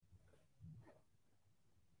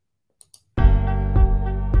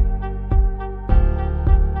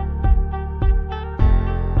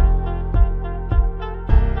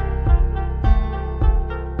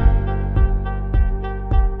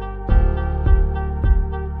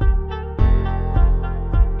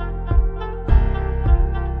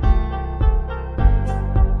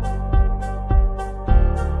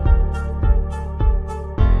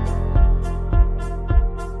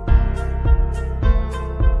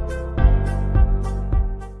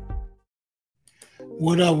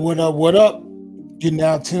What up, what up, what up? You're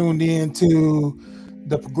now tuned in to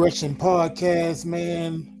the Progression Podcast,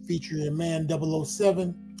 man, featuring Man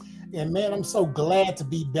 007. And man, I'm so glad to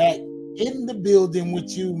be back in the building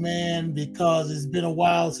with you, man, because it's been a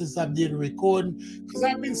while since I did a recording. Because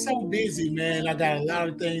I've been so busy, man. I got a lot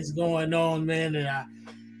of things going on, man, and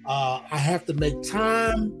I have to make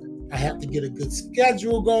time. I have to get a good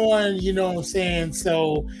schedule going, you know what I'm saying?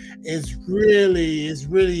 So it's really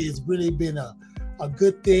been a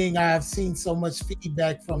good thing. I've seen so much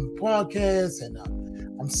feedback from the podcast, and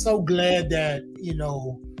I'm so glad that, you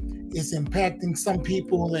know, it's impacting some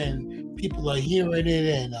people and people are hearing it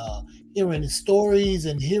and hearing the stories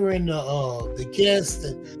and hearing the guests.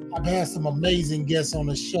 And I've had some amazing guests on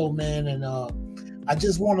the show, man, and I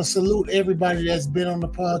just want to salute everybody that's been on the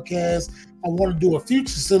podcast. I want to do a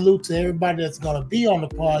future salute to everybody that's going to be on the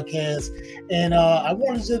podcast. And I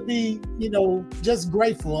want to just be, you know, just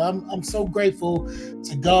grateful. I'm so grateful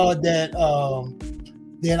to God that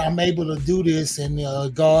I'm able to do this,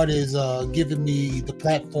 and God is giving me the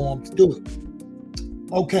platform to do it.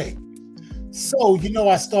 Okay. So, you know,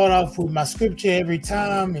 I start off with my scripture every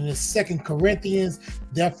time, and it's 2 Corinthians.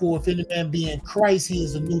 Therefore, if any man be in Christ, he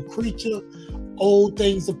is a new creature. Old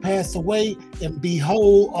things have passed away, and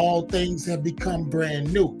behold, all things have become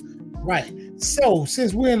brand new. Right. So,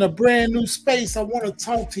 since we're in a brand new space, I want to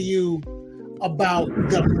talk to you about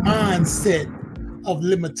the mindset of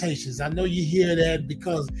limitations. I know you hear that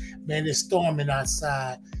because, man, it's storming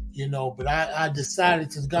outside, you know, but I decided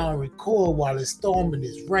to go and record while it's storming,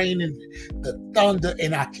 it's raining, the thunder,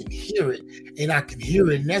 and I can hear it.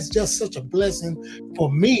 And that's just such a blessing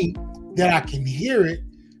for me that I can hear it,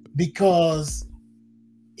 because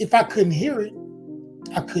if I couldn't hear it,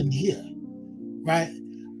 I couldn't hear, right?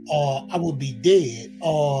 Or I would be dead,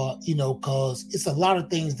 or, you know, because it's a lot of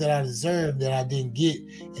things that I deserve that I didn't get,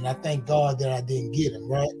 and I thank God that I didn't get them,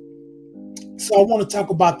 right? So I want to talk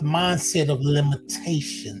about the mindset of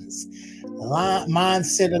limitations.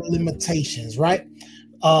 Mindset of limitations, right?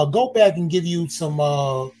 Go back and give you some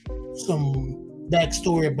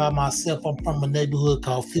backstory about myself. I'm from a neighborhood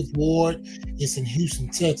called Fifth Ward. It's in Houston,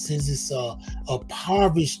 Texas. It's a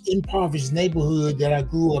impoverished neighborhood that I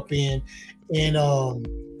grew up in, and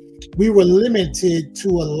we were limited to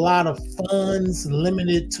a lot of funds,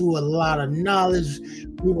 limited to a lot of knowledge.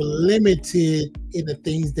 We were limited in the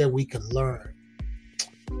things that we could learn.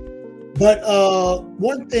 But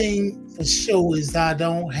one thing for sure is I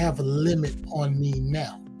don't have a limit on me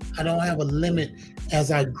now. I don't have a limit.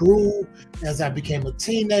 As I grew, as I became a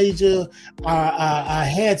teenager, I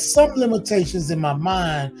had some limitations in my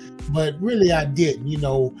mind, but really I didn't. You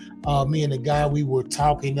know, me and the guy, we were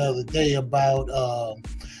talking the other day about,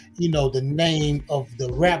 you know, the name of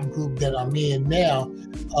the rap group that I'm in now,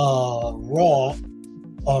 Raw,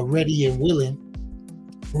 Ready and Willing,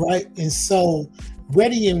 right? And so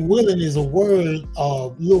ready and willing is a word,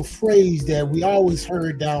 little phrase that we always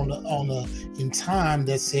heard down in time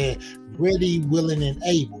that said ready, willing, and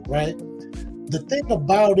able, right? The thing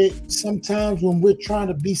about it, sometimes when we're trying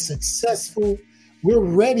to be successful, we're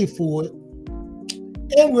ready for it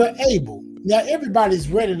and we're able. Now, everybody's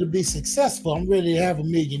ready to be successful. I'm ready to have $1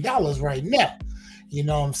 million right now. You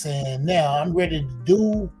know what I'm saying? Now, I'm ready to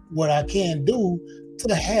do what I can do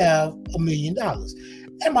to have $1 million.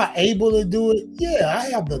 Am I able to do it? Yeah,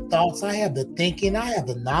 I have the thoughts, I have the thinking, I have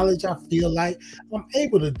the knowledge. I feel like I'm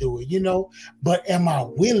able to do it, you know, but am I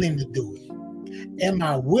willing to do it? Am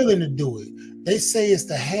I willing to do it? They say it's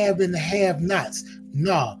the have and the have-nots.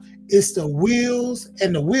 No, it's the wills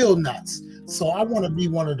and the will-nots. So I want to be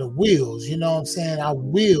one of the wills, you know what I'm saying? I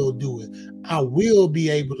will do it. I will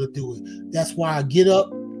be able to do it. That's why I get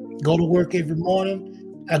up, go to work every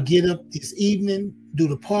morning. I get up this evening, do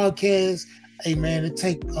the podcast. Hey man, it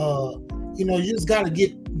take you know, you just gotta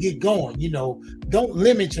get going. You know, don't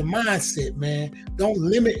limit your mindset, man. Don't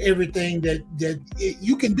limit everything that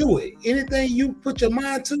you can do it. Anything you put your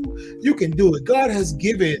mind to, you can do it. God has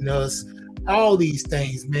given us all these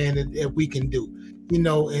things, man, that we can do. You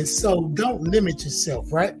know, and so don't limit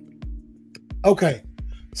yourself, right? Okay.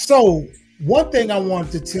 So one thing I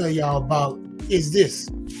wanted to tell y'all about is this: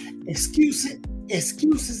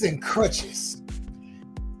 excuses and crutches.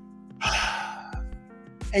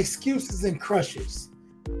 Excuses and crutches.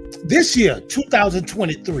 This year,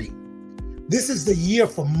 2023, this is the year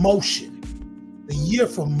for motion. The year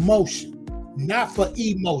for motion, not for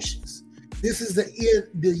emotions. This is the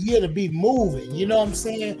year to be moving. You know what I'm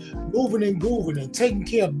saying? Moving and grooving and taking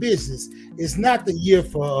care of business. It's not the year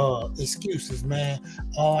for excuses, man.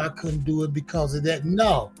 Oh, I couldn't do it because of that.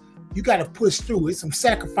 No, you got to push through. It's some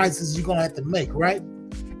sacrifices you're going to have to make, right?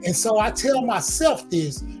 And so I tell myself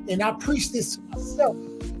this, and I preach this to myself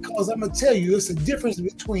because I'm gonna tell you, it's a difference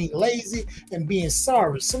between lazy and being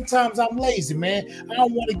sorry. Sometimes I'm lazy, man. I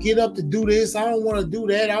don't want to get up to do this. I don't want to do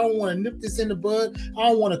that. I don't want to nip this in the bud. I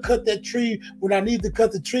don't want to cut that tree when I need to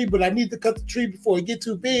cut the tree, but I need to cut the tree before it get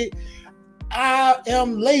too big. I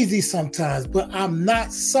am lazy sometimes, but I'm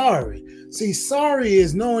not sorry. See, sorry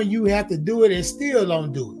is knowing you have to do it and still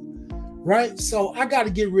don't do it, right? So I got to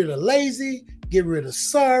get rid of lazy, get rid of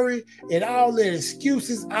sorry, and all that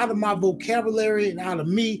excuses out of my vocabulary and out of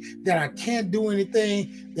me that I can't do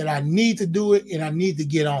anything, that I need to do it, and I need to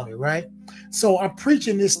get on it, right? So I'm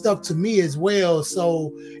preaching this stuff to me as well.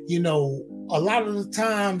 So, a lot of the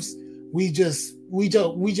times we just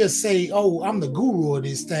say, oh, I'm the guru of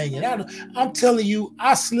this thing. And I'm telling you,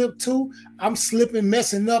 I slip too. I'm slipping,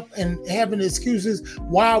 messing up, and having excuses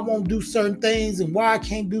why I won't do certain things and why I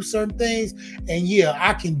can't do certain things. And yeah,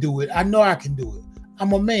 I can do it. I know I can do it.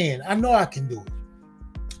 I'm a man. I know I can do it.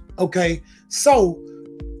 Okay. So,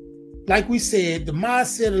 like we said, the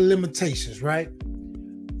mindset of limitations, right?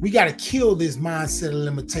 We got to kill this mindset of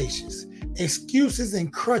limitations. Excuses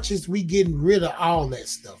and crutches, we getting rid of all that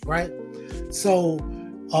stuff, right? So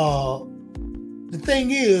the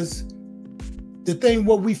thing is,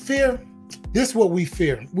 what we fear, this is what we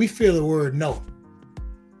fear. We fear the word no,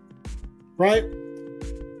 right?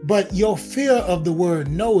 But your fear of the word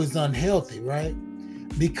no is unhealthy, right?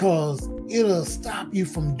 Because it'll stop you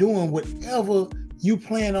from doing whatever you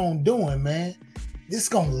plan on doing, man. This is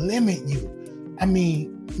gonna limit you. I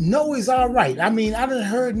mean, no is all right. I mean, I done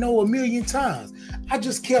heard no a million times. I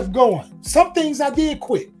just kept going. Some things I did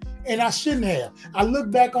quit, and I shouldn't have. I look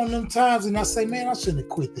back on them times and I say, man, I shouldn't have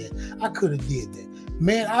quit that. I could have did that.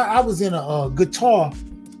 Man, I was in a guitar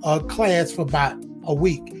class for about a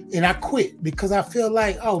week, and I quit because I feel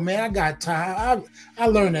like, oh man, I got tired. I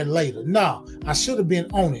learned that later. No, I should have been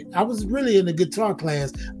on it. I was really in the guitar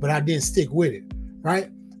class, but I didn't stick with it, right?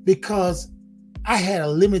 Because I had a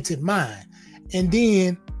limited mind. And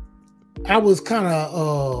then I was kind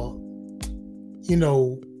of,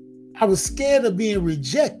 I was scared of being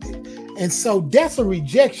rejected. And so that's a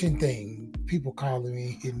rejection thing. People calling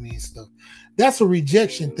me, hitting me and stuff. That's a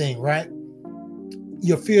rejection thing, right?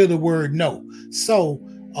 You fear the word no. So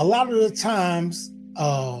a lot of the times,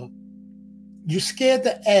 you're scared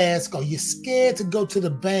to ask, or you're scared to go to the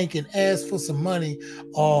bank and ask for some money,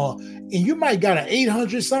 and you might got an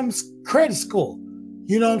 800 something credit score.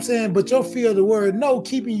 You know what I'm saying? But your fear of the word no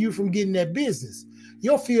keeping you from getting that business.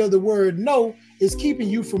 Your fear of the word no is keeping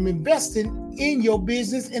you from investing in your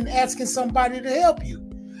business and asking somebody to help you.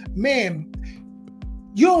 Man,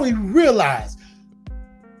 you don't even realize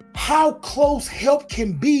how close help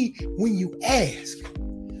can be when you ask.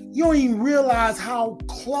 You don't even realize how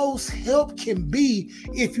close help can be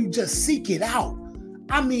if you just seek it out.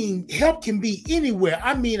 I mean, help can be anywhere.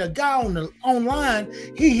 I mean, a guy online,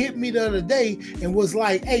 he hit me the other day and was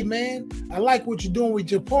like, hey, man, I like what you're doing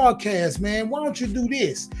with your podcast, man. Why don't you do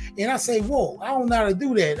this? And I say, whoa, I don't know how to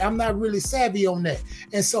do that. I'm not really savvy on that.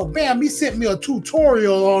 And so, bam, he sent me a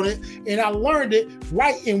tutorial on it, and I learned it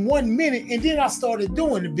right in 1 minute. And then I started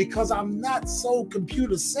doing it because I'm not so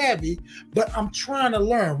computer savvy, but I'm trying to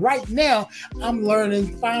learn. Right now, I'm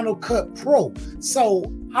learning Final Cut Pro.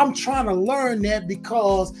 So I'm trying to learn that because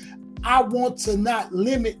I want to not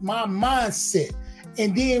limit my mindset.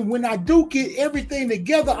 And then when I do get everything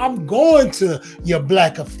together, I'm going to your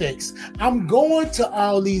Black Effects. I'm going to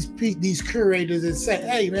all these curators and say,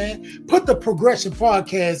 hey, man, put the Progression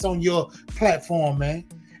Podcast on your platform, man,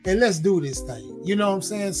 and let's do this thing. You know what I'm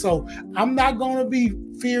saying? So I'm not going to be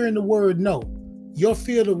fearing the word no. Your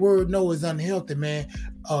fear of the word no is unhealthy, man.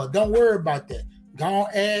 Don't worry about that. Go on,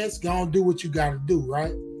 ask, go on, do what you got to do,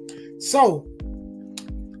 right? So,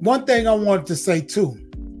 one thing I wanted to say too.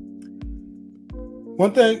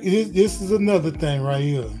 One thing, this is another thing right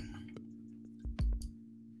here.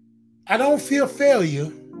 I don't fear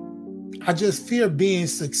failure. I just fear being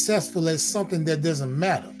successful at something that doesn't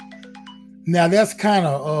matter. Now, that's kind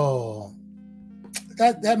of,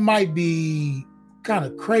 that might be kind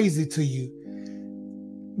of crazy to you,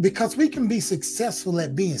 because we can be successful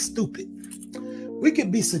at being stupid. We can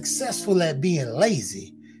be successful at being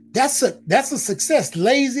lazy. That's a success.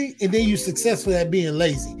 Lazy, and then you're successful at being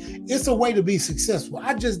lazy. It's a way to be successful.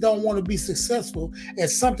 I just don't want to be successful at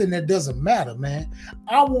something that doesn't matter, man.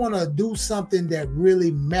 I want to do something that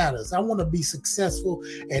really matters. I want to be successful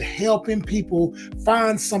at helping people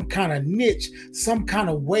find some kind of niche, some kind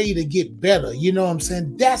of way to get better. You know what I'm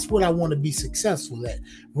saying? That's what I want to be successful at,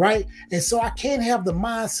 right? And so I can't have the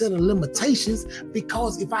mindset of limitations,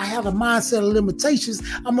 because if I have a mindset of limitations,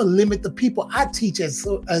 I'm gonna limit the people I teach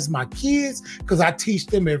as my kids, because I teach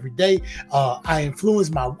them every day. I influence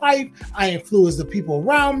my wife, I influence the people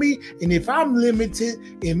around me, and if I'm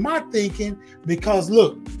limited in my thinking, because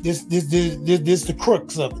look, this the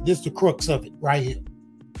crux of it. This the crux of it right here.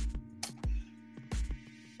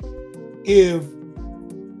 If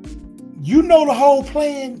you know the whole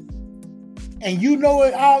plan and you know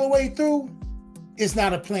it all the way through, it's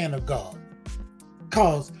not a plan of God.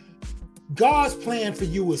 Because God's plan for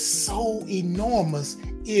you is so enormous.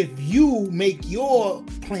 If you make your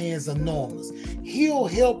plans enormous, He'll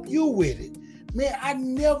help you with it. Man, I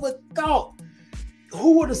never thought.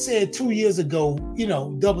 Who would have said 2 years ago,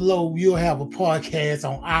 Double O, you'll have a podcast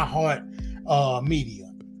on iHeart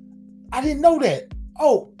Media? I didn't know that.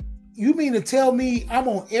 Oh, you mean to tell me I'm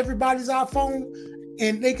on everybody's iPhone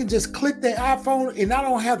and they can just click their iPhone and I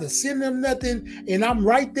don't have to send them nothing and I'm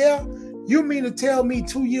right there? You mean to tell me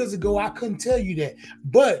 2 years ago I couldn't tell you that?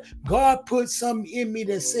 But God put something in me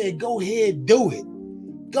that said, go ahead, do it.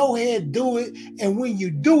 Go ahead, do it. And when you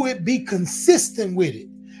do it, be consistent with it.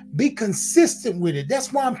 Be consistent with it.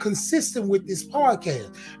 That's why I'm consistent with this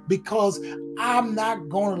podcast, because I'm not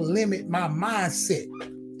going to limit my mindset.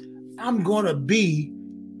 I'm going to be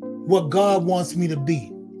what God wants me to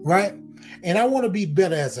be, right? And I want to be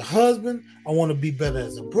better as a husband. I want to be better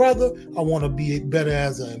as a brother. I want to be better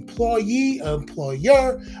as an employee, an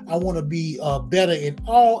employer. I want to be better in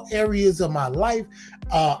all areas of my life.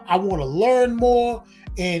 I want to learn more.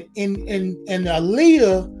 And a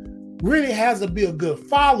leader really has to be a good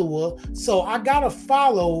follower. So I got to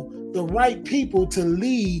follow the right people to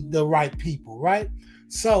lead the right people, right?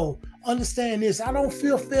 So understand this. I don't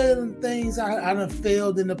feel failing things. I done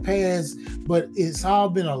failed in the past, but it's all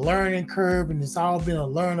been a learning curve and it's all been a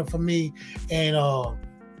learner for me. And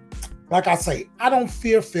like I say, I don't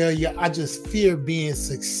fear failure. I just fear being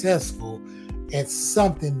successful at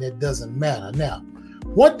something that doesn't matter. Now,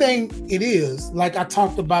 one thing it is, like I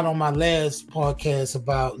talked about on my last podcast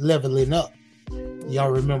about leveling up. Y'all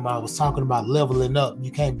remember I was talking about leveling up.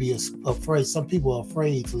 You can't be afraid. Some people are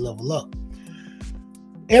afraid to level up.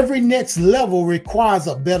 Every next level requires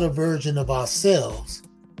a better version of ourselves.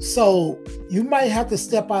 So you might have to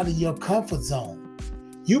step out of your comfort zone.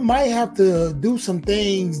 You might have to do some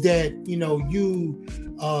things that, you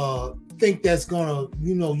think that's gonna,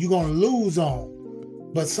 you're gonna lose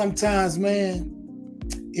on. But sometimes, man,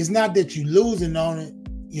 it's not that you're losing on it.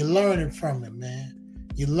 You're learning from it, man.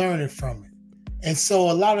 You're learning from it. And so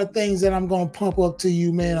a lot of things that I'm going to pump up to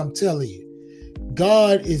you, man, I'm telling you,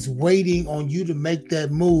 God is waiting on you to make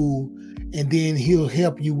that move, and then He'll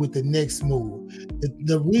help you with the next move.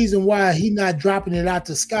 The reason why He's not dropping it out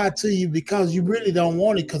the sky to you, because you really don't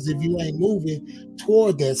want it, because if you ain't moving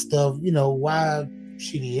toward that stuff, why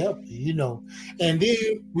should He help you, And then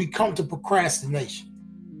we come to procrastination.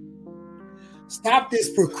 Stop this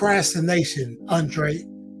procrastination, Andre.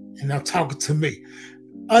 And I'm talking to me.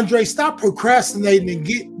 Andre, stop procrastinating and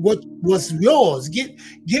get what's yours. Get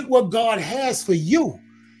what God has for you.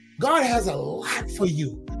 God has a lot for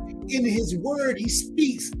you. In His word, He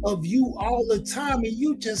speaks of you all the time, and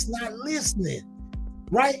you just not listening,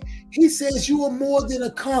 right? He says you are more than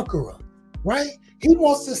a conqueror, right? He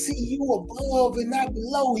wants to see you above and not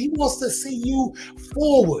below. He wants to see you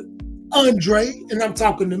forward. Andre, and I'm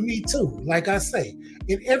talking to me too, like I say,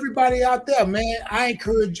 and everybody out there, man, I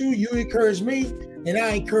encourage you, you encourage me, and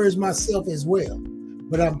I encourage myself as well.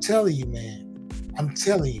 But I'm telling you, man,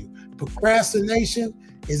 procrastination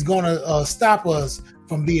is going to stop us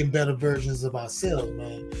from being better versions of ourselves,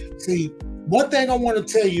 man. See, one thing I want to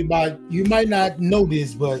tell you about, you might not know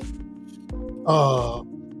this, but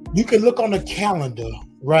you can look on the calendar,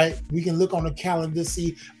 right? We can look on the calendar,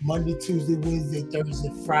 see Monday, Tuesday, Wednesday,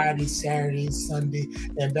 Thursday, Friday, Saturday, Sunday,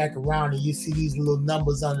 and back around, and you see these little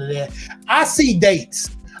numbers under there. I see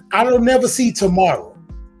dates. I don't never see tomorrow.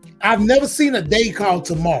 I've never seen a day called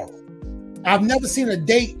tomorrow. I've never seen a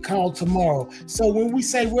date called tomorrow. So when we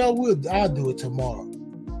say, well, I'll do it tomorrow,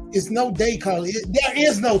 it's no day called. There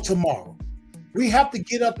is no tomorrow. We have to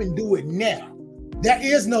get up and do it now. There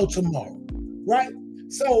is no tomorrow, right?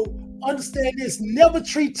 So understand this: never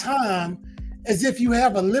treat time as if you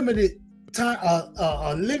have a limited time,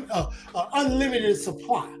 unlimited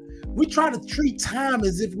supply. We try to treat time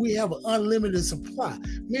as if we have an unlimited supply.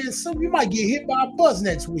 Man, you might get hit by a bus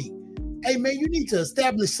next week. Hey, man, you need to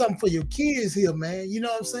establish something for your kids here, man. You know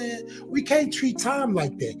what I'm saying? We can't treat time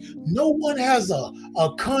like that. No one has a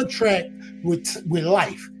contract with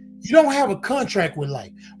life. You don't have a contract with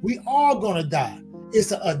life. We all gonna die.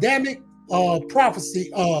 It's an Adamic prophecy,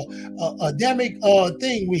 Adamic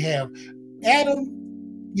thing we have. Adam,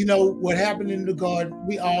 you know what happened in the garden,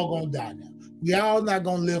 we all gonna die now. We all not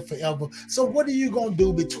gonna live forever. So what are you gonna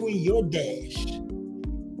do between your dash?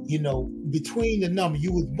 You know, between the number.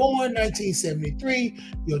 You was born 1973,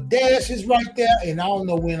 your dash is right there, and I don't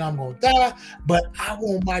know when I'm gonna die, but I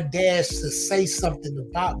want my dash to say something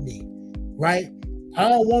about me, right? I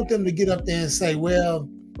don't want them to get up there and say, well,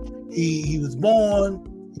 he was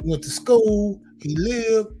born, he went to school, he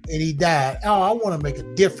lived, and he died. Oh, I want to make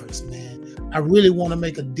a difference, man. I really want to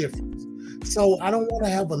make a difference. So I don't want to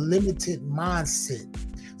have a limited mindset.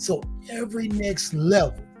 So every next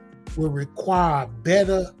level will require a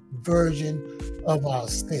better version of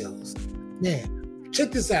ourselves. Man,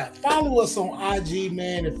 check this out. Follow us on IG,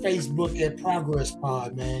 man, and Facebook at Progress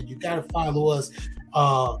Pod, man. You got to follow us.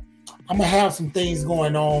 I'm going to have some things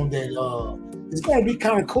going on that it's going to be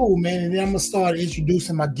kind of cool, man. And then I'm going to start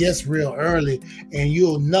introducing my guests real early, and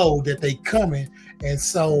you'll know that they coming. And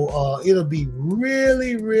so it'll be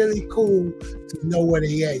really, really cool to know where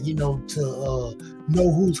they at, you know, to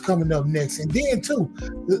know who's coming up next. And then, too,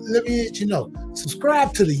 let me let you know,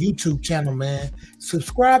 subscribe to the YouTube channel, man.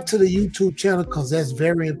 Subscribe to the YouTube channel because that's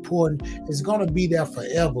very important. It's going to be there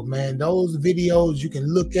forever, man. Those videos you can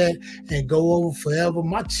look at and go over forever.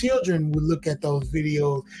 My children will look at those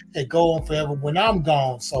videos and go on forever when I'm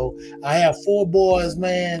gone. So I have 4 boys,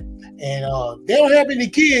 man, and they don't have any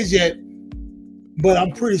kids yet. But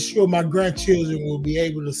I'm pretty sure my grandchildren will be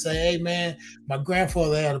able to say, hey, man, my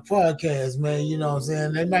grandfather had a podcast, man. You know what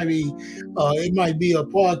I'm saying? It might be a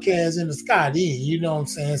podcast in the sky then, you know what I'm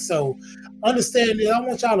saying? So understand that. I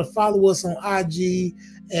want y'all to follow us on IG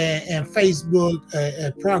and Facebook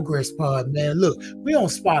at Progress Pod, man. Look, we on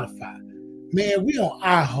Spotify. Man, we on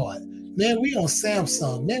iHeart. Man, we on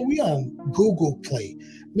Samsung. Man, we on Google Play.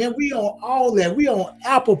 Man, we on all that. We on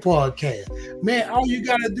Apple Podcast. Man, all you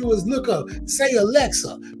got to do is look up, say,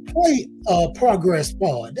 Alexa, play Progress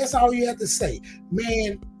Pod. That's all you have to say.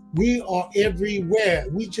 Man, we are everywhere.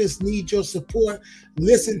 We just need your support.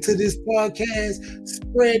 Listen to this podcast.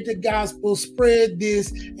 Spread the gospel. Spread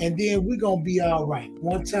this. And then we're going to be all right.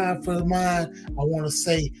 One time for mine, I want to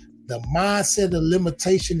say, the mindset of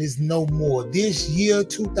limitation is no more. This year,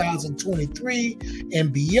 2023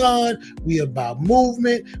 and beyond, we're about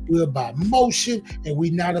movement, we're about motion, and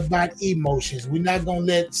we're not about emotions. We're not going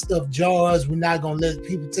to let stuff jar us. We're not going to let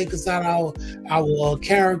people take us out of our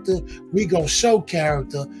character. We're going to show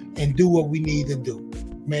character and do what we need to do.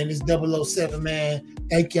 Man, it's 007, man.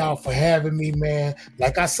 Thank y'all for having me, man.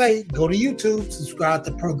 Like I say, go to YouTube, subscribe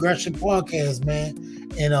to Progression Podcast, man.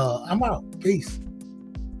 And I'm out. Peace.